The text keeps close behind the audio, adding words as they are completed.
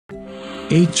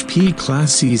HP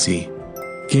Classeasy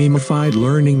Gamified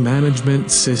Learning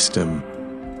Management System.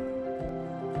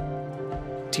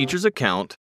 Teacher's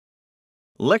account,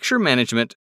 lecture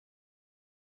management,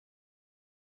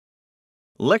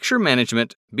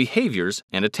 behaviors,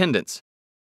 and attendance.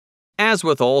 As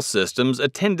with all systems,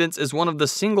 attendance is one of the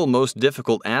single most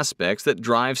difficult aspects that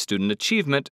drives student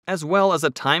achievement, as well as a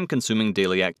time-consuming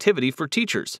daily activity for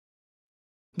teachers.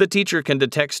 The teacher can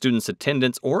detect students'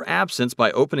 attendance or absence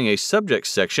by opening a subject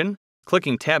section,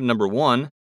 clicking tab number 1,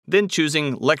 then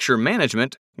choosing Lecture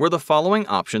Management, where the following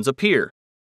options appear.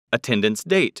 Attendance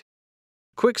date.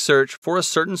 Quick search for a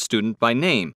certain student by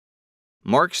name.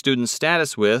 Mark student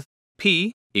status with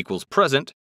P equals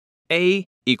present, A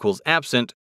equals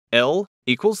absent, L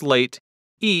equals late,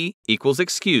 E equals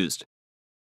excused.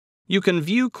 You can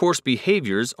view course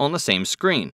behaviors on the same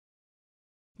screen.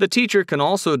 The teacher can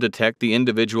also detect the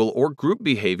individual or group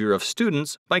behavior of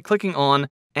students by clicking on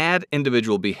Add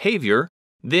Individual Behavior,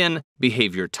 then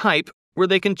Behavior Type, where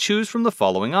they can choose from the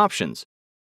following options: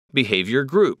 Behavior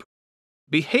Group,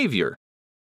 Behavior,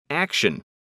 Action,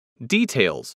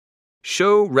 Details,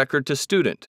 Show Record to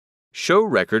Student, Show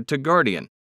Record to Guardian.